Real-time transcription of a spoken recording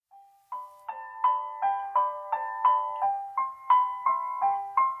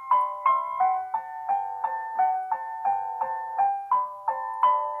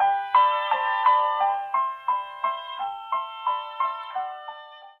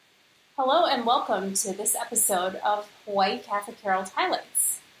Hello and welcome to this episode of Hawaii Catholic Herald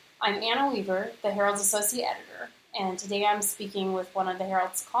Highlights. I'm Anna Weaver, the Herald's Associate Editor, and today I'm speaking with one of the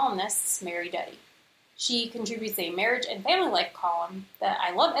Herald's columnists, Mary Duddy. She contributes a marriage and family life column that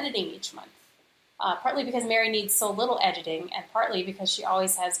I love editing each month, partly because Mary needs so little editing, and partly because she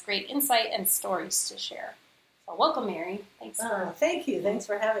always has great insight and stories to share. So welcome, Mary. Thank you. Thanks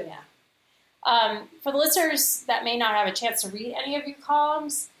for having me. For the listeners that may not have a chance to read any of your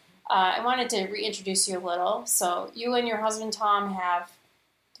columns, I wanted to reintroduce you a little. So you and your husband, Tom, have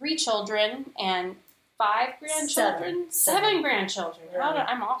 3 children and 5 grandchildren? Seven grandchildren. Right.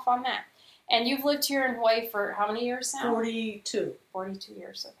 I'm off on that. And you've lived here in Hawaii for how many years now? 42. 42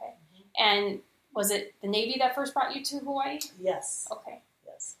 years, okay. And was it the Navy that first brought you to Hawaii? Yes. Okay.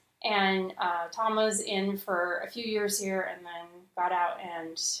 Yes. And Tom was in for a few years here and then got out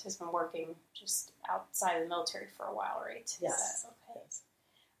and has been working just outside of the military for a while, right? Yes. Okay. Yes.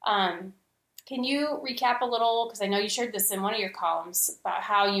 Can you recap a little, because I know you shared this in one of your columns, about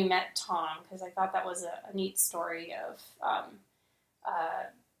how you met Tom, because I thought that was a neat story of,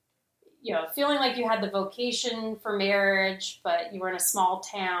 feeling like you had the vocation for marriage, but you were in a small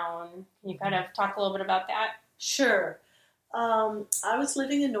town. Can you kind of talk a little bit about that? Sure. I was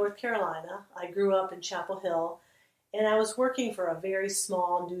living in North Carolina. I grew up in Chapel Hill, and I was working for a very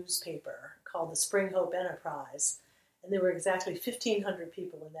small newspaper called the Spring Hope Enterprise. And there were exactly 1,500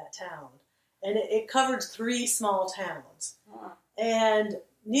 people in that town. And it covered 3 small towns. And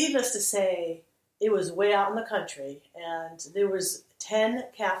needless to say, it was way out in the country. And there was 10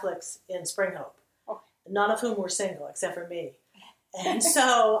 Catholics in Spring Hope, none of whom were single except for me. And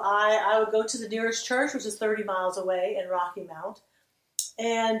so I would go to the nearest church, which is 30 miles away in Rocky Mount.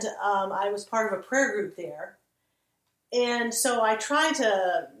 And I was part of a prayer group there. And so I tried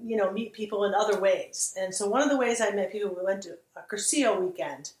to, meet people in other ways. And so one of the ways I met people, we went to a Cursillo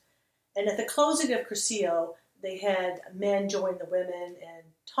weekend. And at the closing of Cursillo, they had men join the women, and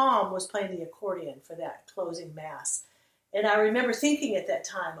Tom was playing the accordion for that closing mass. And I remember thinking at that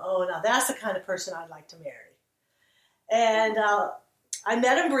time, oh, now that's the kind of person I'd like to marry. And I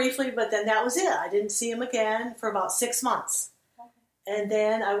met him briefly, but then that was it. I didn't see him again for about 6 months. And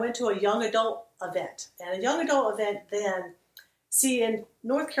then I went to a young adult event. And a young adult event then, in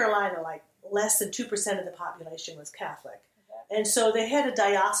North Carolina, like less than 2% of the population was Catholic. Okay. And so they had a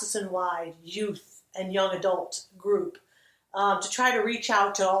diocesan-wide youth and young adult group to try to reach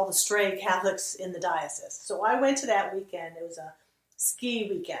out to all the stray Catholics in the diocese. So I went to that weekend. It was a ski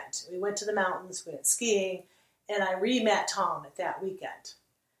weekend. We went to the mountains, we went skiing, and I re-met Tom at that weekend.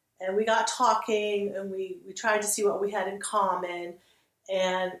 And we got talking, and we tried to see what we had in common.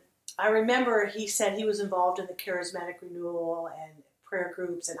 And I remember he said he was involved in the charismatic renewal and prayer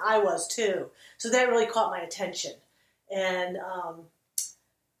groups, and I was too. So that really caught my attention. And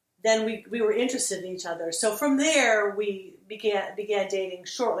then we were interested in each other. So from there, we began dating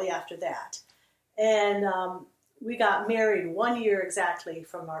shortly after that. And we got married 1 year exactly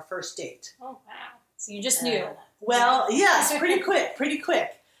from our first date. Oh, wow. So you just knew. Well, yes, pretty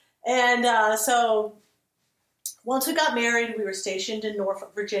quick. And so once we got married, we were stationed in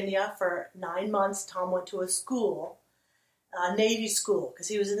Norfolk, Virginia for 9 months. Tom went to a school, a Navy school, because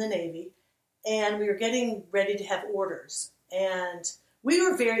he was in the Navy. And we were getting ready to have orders. And we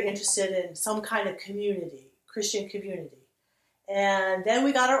were very interested in some kind of community, Christian community. And then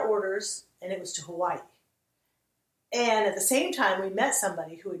we got our orders, and it was to Hawaii. And at the same time, we met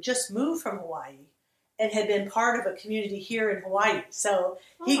somebody who had just moved from Hawaii and had been part of a community here in Hawaii. So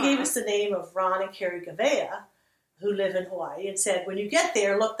he gave us the name of Ron and Carrie Gavea, who live in Hawaii, and said, when you get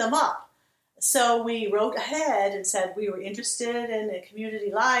there, look them up. So we wrote ahead and said we were interested in a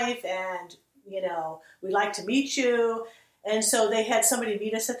community life, and, we'd like to meet you. And so they had somebody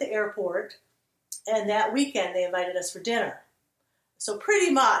meet us at the airport, and that weekend they invited us for dinner. So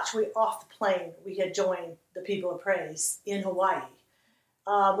pretty much off the plane, we had joined the People of Praise in Hawaii.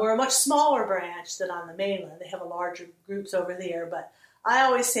 We're a much smaller branch than on the mainland. They have a larger groups over there, but I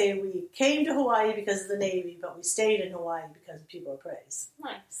always say we came to Hawaii because of the Navy, but we stayed in Hawaii because of People of Praise.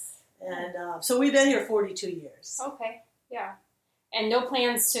 Nice. And so we've been here 42 years. Okay, yeah. And no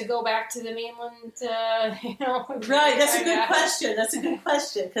plans to go back to the mainland, Right, that's a good question. That's a good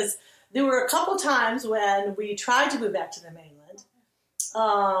question, because there were a couple times when we tried to move back to the mainland,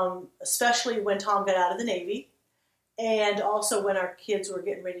 especially when Tom got out of the Navy, and also when our kids were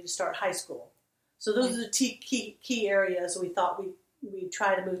getting ready to start high school. So those are the key areas we thought we'd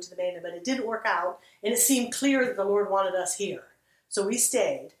try to move to the mainland, but it didn't work out, and it seemed clear that the Lord wanted us here. So we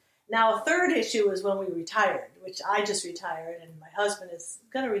stayed. Now, a third issue is when we retired, which I just retired, and my husband is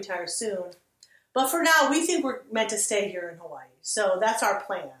going to retire soon. But for now, we think we're meant to stay here in Hawaii. So that's our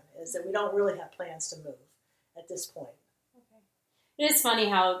plan, is that we don't really have plans to move at this point. It is funny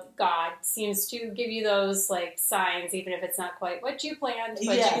how God seems to give you those like signs, even if it's not quite what you planned,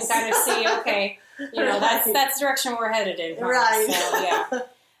 but you can kind of see, okay, that's the direction we're headed in. Huh? Right. So,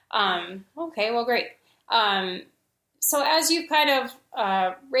 yeah. Okay, well, great. So as you've kind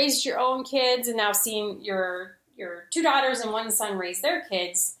of raised your own kids and now seen your two daughters and one son raise their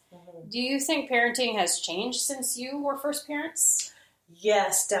kids, do you think parenting has changed since you were first parents?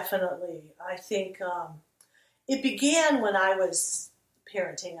 Yes, definitely. I think it began when I was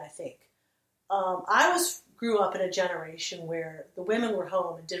parenting, I think. I grew up in a generation where the women were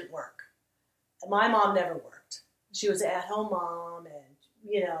home and didn't work. And my mom never worked. She was an at-home mom,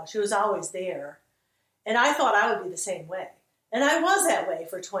 and, she was always there. And I thought I would be the same way. And I was that way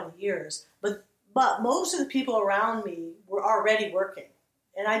for 20 years. But most of the people around me were already working.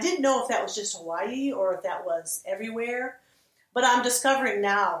 And I didn't know if that was just Hawaii or if that was everywhere. But I'm discovering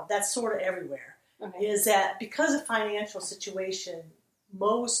now that's sort of everywhere. Okay. Is that because of financial situation,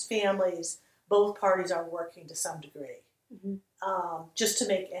 most families, both parties are working to some degree, just to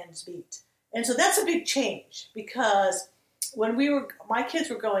make ends meet. And so that's a big change, because when my kids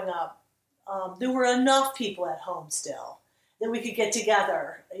were growing up, there were enough people at home still that we could get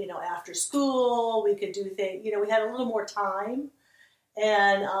together, after school. We could do things, we had a little more time.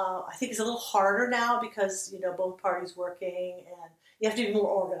 And I think it's a little harder now because, both parties working, and you have to be more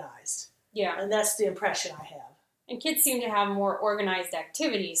organized. Yeah. And that's the impression I have. And kids seem to have more organized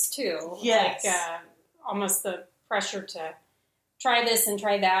activities, too. Yes. Like almost the pressure to try this and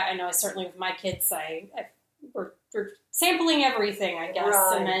try that. I know certainly with my kids, we're sampling everything, I guess.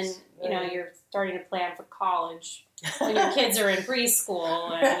 Right. And then, you're starting to plan for college when your kids are in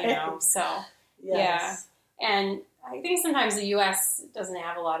preschool. And, so, yes. Yeah. And I think sometimes the U.S. doesn't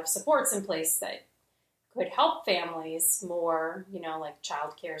have a lot of supports in place that could help families more, like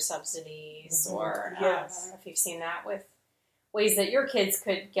child care subsidies or I don't know if you've seen that with ways that your kids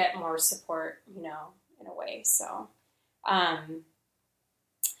could get more support, in a way. So,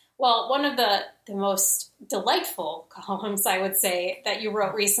 well, one of the most delightful columns, I would say, that you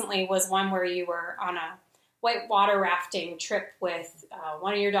wrote recently was one where you were on a whitewater rafting trip with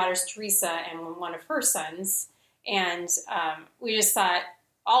one of your daughters, Teresa, and one of her sons. And we just thought,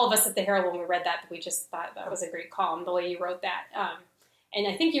 all of us at the Herald, when we read that, we just thought that was a great column, the way you wrote that. And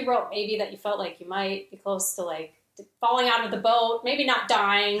I think you wrote maybe that you felt like you might be close to like falling out of the boat, maybe not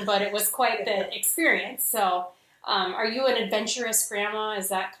dying, but it was quite the experience. So are you an adventurous grandma? Is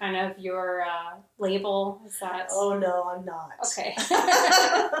that kind of your label? Is that? Oh, no, I'm not. Okay.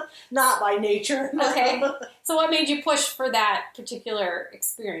 Not by nature. No. Okay. So what made you push for that particular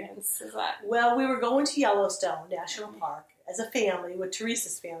experience? Is that? Well, we were going to Yellowstone National Park as a family with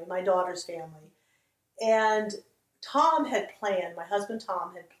Teresa's family, my daughter's family. And my husband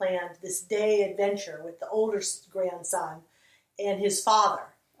Tom had planned this day adventure with the older grandson and his father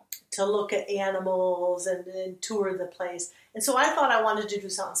to look at animals and tour the place. And so I thought I wanted to do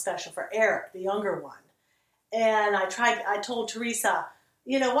something special for Eric, the younger one. And I told Teresa,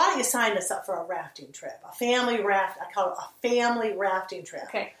 why don't you sign us up for a rafting trip? I call it a family rafting trip.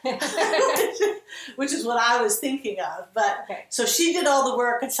 Okay. Which is what I was thinking of. But So she did all the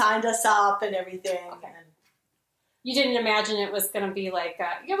work and signed us up and everything. Okay. And you didn't imagine it was going to be like,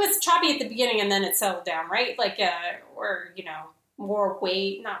 it was choppy at the beginning and then it settled down, right? Like, or, more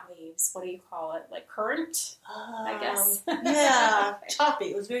not waves, what do you call it? Like current, I guess. Yeah, choppy.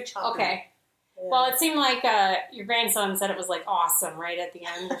 It was very choppy. Okay. Yeah. Well, it seemed like your grandson said it was like awesome right at the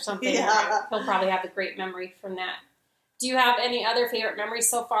end or something. Yeah. He'll probably have a great memory from that. Do you have any other favorite memories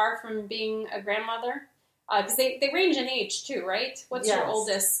so far from being a grandmother? Because they range in age too, right? What's your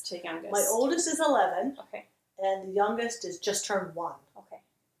oldest to youngest? My oldest is 11. Okay. And the youngest is just turned 1. Okay.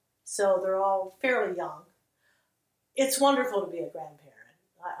 So they're all fairly young. It's wonderful to be a grandparent.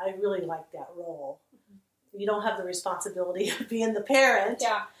 I really like that role. Mm-hmm. You don't have the responsibility of being the parent.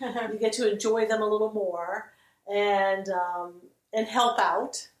 Yeah. You get to enjoy them a little more and help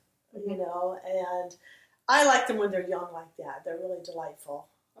out, and I like them when they're young like that. They're really delightful.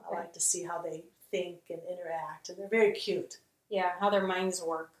 Okay. I like to see how they think and interact, and they're very cute. Yeah, how their minds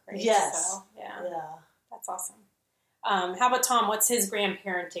work, right? Yes. So, yeah. That's awesome. How about Tom? What's his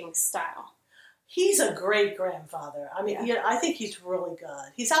grandparenting style? He's a great grandfather. I mean, I think he's really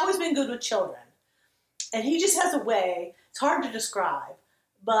good. He's always been good with children. And he just has a way, it's hard to describe,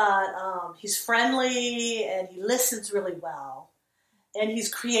 but he's friendly and he listens really well. And he's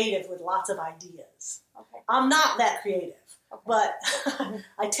creative with lots of ideas. Okay. I'm not that creative, but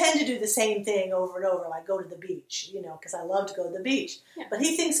I tend to do the same thing over and over. Like go to the beach, because I love to go to the beach. Yeah. But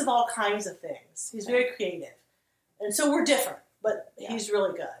he thinks of all kinds of things. He's very creative. And so we're different. but he's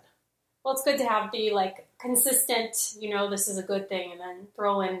really good. Well, it's good to have the consistent, this is a good thing, and then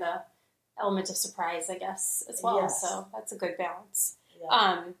throw in the element of surprise, I guess, as well. Yes. So that's a good balance.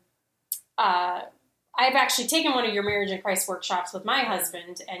 Yeah. I've actually taken one of your Marriage in Christ workshops with my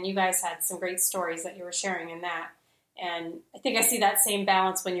husband, and you guys had some great stories that you were sharing in that. And I think I see that same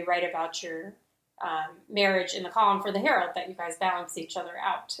balance when you write about your marriage in the column for the Herald, that you guys balance each other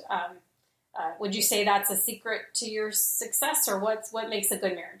out. Would you say that's a secret to your success, or what makes a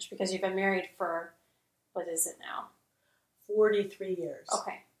good marriage? Because you've been married for, what is it now? 43 years.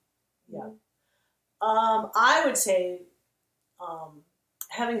 Okay. Yeah. I would say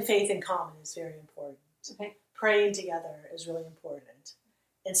having faith in common is very important. Okay. Praying together is really important.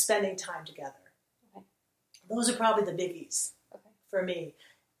 And spending time together. Okay. Those are probably the biggies for me.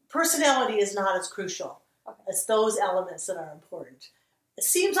 Personality is not as crucial. Okay. It's those elements that are important. It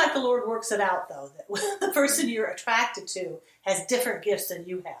seems like the Lord works it out, though, that the person you're attracted to has different gifts than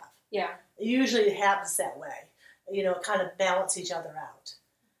you have. Yeah. Usually it happens that way. Kind of balance each other out.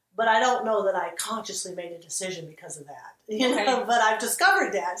 But I don't know that I consciously made a decision because of that. But I've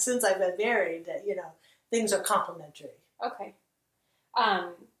discovered that since I've been married, that, things are complementary. Okay.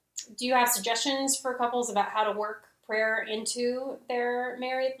 Do you have suggestions for couples about how to work prayer into their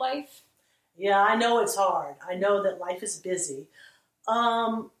married life? Yeah, I know it's hard. I know that life is busy.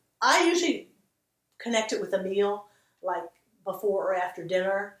 I usually connect it with a meal, like before or after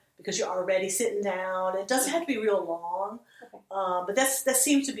dinner, because you're already sitting down. It doesn't have to be real long, but that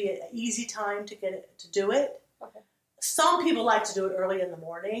seems to be an easy time to do it. Okay. Some people like to do it early in the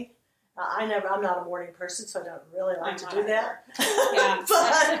morning. I'm not a morning person, so I don't really like to do that.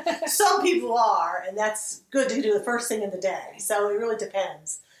 But some people are, and that's good to do the first thing in the day. So it really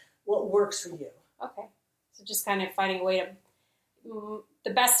depends what works for you. Okay. So just kind of finding a way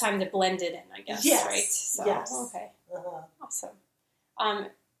the best time to blend it in, I guess, yes. right? So, yes. Okay. Awesome.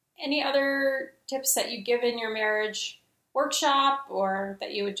 Any other tips that you give in your marriage workshop, or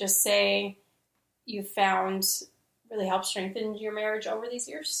that you would just say you found really helped strengthen your marriage over these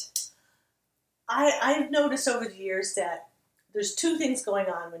years? I've noticed over the years that there's two things going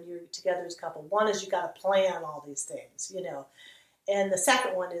on when you're together as a couple. One is you got to plan all these things, and the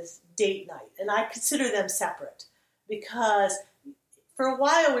second one is date night. And I consider them separate because for a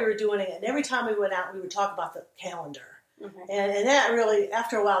while we were doing it, and every time we went out, we would talk about the calendar. Mm-hmm. And that really,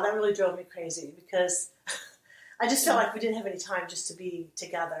 after a while, that really drove me crazy because I just felt like we didn't have any time just to be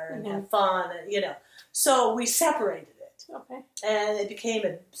together and have fun, and, So we separated it. Okay. And it became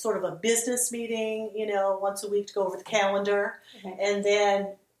a sort of a business meeting, once a week to go over the calendar. Okay. And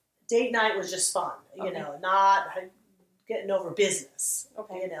then date night was just fun, not getting over business,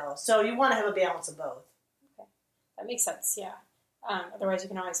 So you want to have a balance of both. Okay. That makes sense, yeah. Otherwise you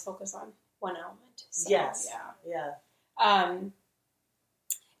can always focus on one element. So, yes. Yeah.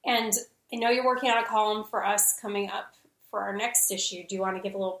 And I know you're working on a column for us coming up for our next issue. Do you want to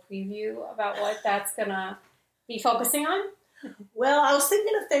give a little preview about what that's going to be focusing on? Well, I was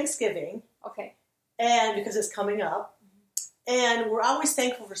thinking of Thanksgiving. Okay. And because it's coming up. And we're always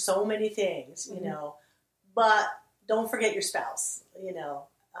thankful for so many things, But don't forget your spouse,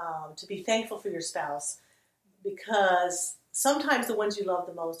 to be thankful for your spouse. Because sometimes the ones you love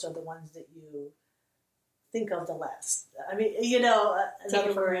the most are the ones that you think of the less. I mean, in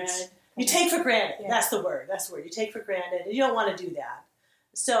other words, you take for granted. Yeah. That's the word. You take for granted. And you don't want to do that.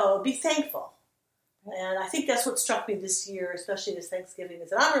 So be thankful. And I think that's what struck me this year, especially this Thanksgiving,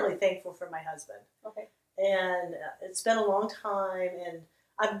 is that I'm really thankful for my husband. Okay. And it's been a long time, and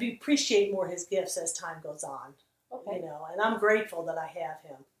I appreciate more his gifts as time goes on. Okay. And I'm grateful that I have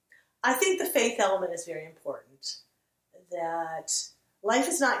him. I think the faith element is very important, that life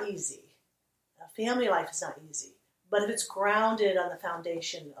is not easy. Family life is not easy. But if it's grounded on the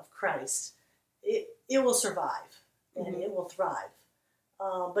foundation of Christ, it will survive, and it will thrive.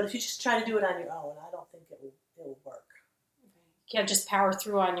 But if you just try to do it on your own, I don't think it will work. You can't just power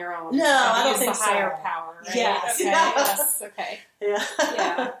through on your own. No, I don't think the higher power, right? Yes. Okay. Yes. Okay.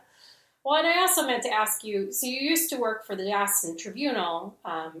 Yeah. Well, and I also meant to ask you, so you used to work for the Diocesan Tribunal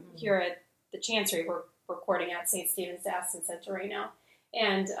here at the Chancery. We're recording at St. Stephen's Diocesan Center right now.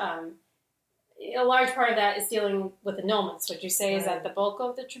 And a large part of that is dealing with annulments, would you say? Right. Is that the bulk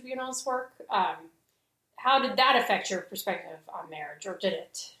of the Tribunal's work? How did that affect your perspective on marriage, or did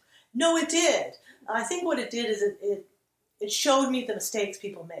it? No, it did. I think what it did is it showed me the mistakes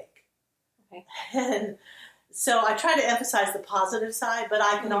people make. Okay. And so I try to emphasize the positive side, but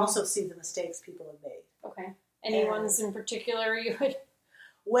I can also see the mistakes people have made. Okay. Any ones in particular you would?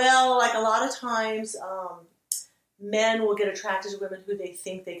 Well, like a lot of times, men will get attracted to women who they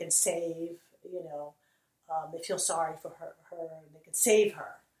think they can save, they feel sorry for her and they can save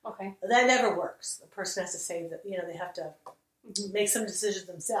her. Okay. But that never works. The person has to save that. They have to make some decisions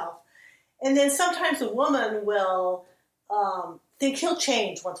themselves. And then sometimes the woman will think he'll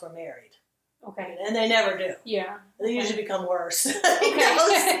change once we're married. Okay. And they never do. Yeah. They usually become worse. Okay. So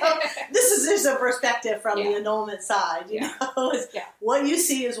this is just a perspective from the annulment side. You know, what you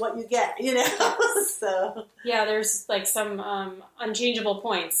see is what you get. So yeah, there's like some unchangeable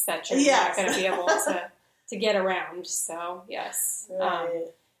points that you're not going to be able to get around. So yes.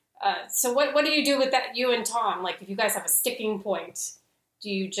 Right. So what do you do with that? You and Tom, like if you guys have a sticking point, do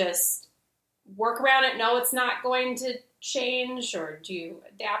you just work around it? No, it's not going to change, or do you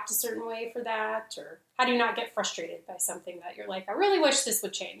adapt a certain way for that, or how do you not get frustrated by something that you're like, I really wish this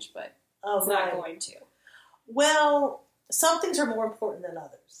would change, but it's not going to? Well, some things are more important than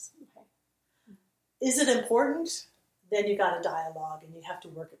others. Okay. Is it important? Then you got a dialogue and you have to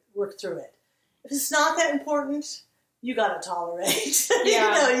work through it. If it's not that important, you got to tolerate.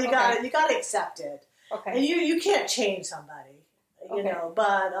 Yeah. You got to accept it. Okay. And you can't change somebody.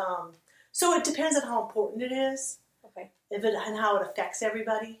 But so it depends on how important it is. Okay. And how it affects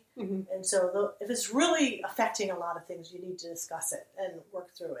everybody. Mm-hmm. And so if it's really affecting a lot of things, you need to discuss it and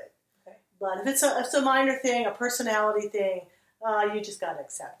work through it. Okay. But if it's a minor thing, a personality thing, you just got to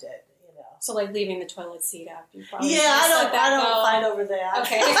accept it. So like leaving the toilet seat up. You probably I don't fight over that.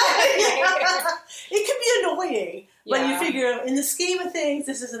 Okay. It can be annoying, but you figure in the scheme of things,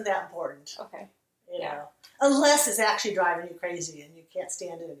 this isn't that important. Okay. You know, unless it's actually driving you crazy and you can't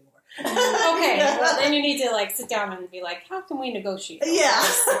stand it anymore. Okay, well then you need to like sit down and be like, how can we negotiate? Yeah.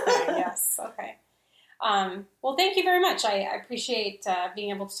 Yes. Okay. Well, thank you very much. I appreciate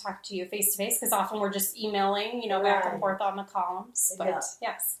being able to talk to you face to face, because often we're just emailing, back and forth on the columns. But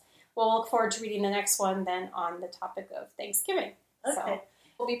yes, we'll look forward to reading the next one then on the topic of Thanksgiving. Okay. So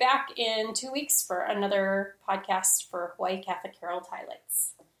we'll be back in 2 weeks for another podcast for Hawaii Catholic Herald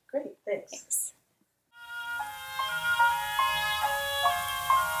Highlights. Great. Thanks. Thanks.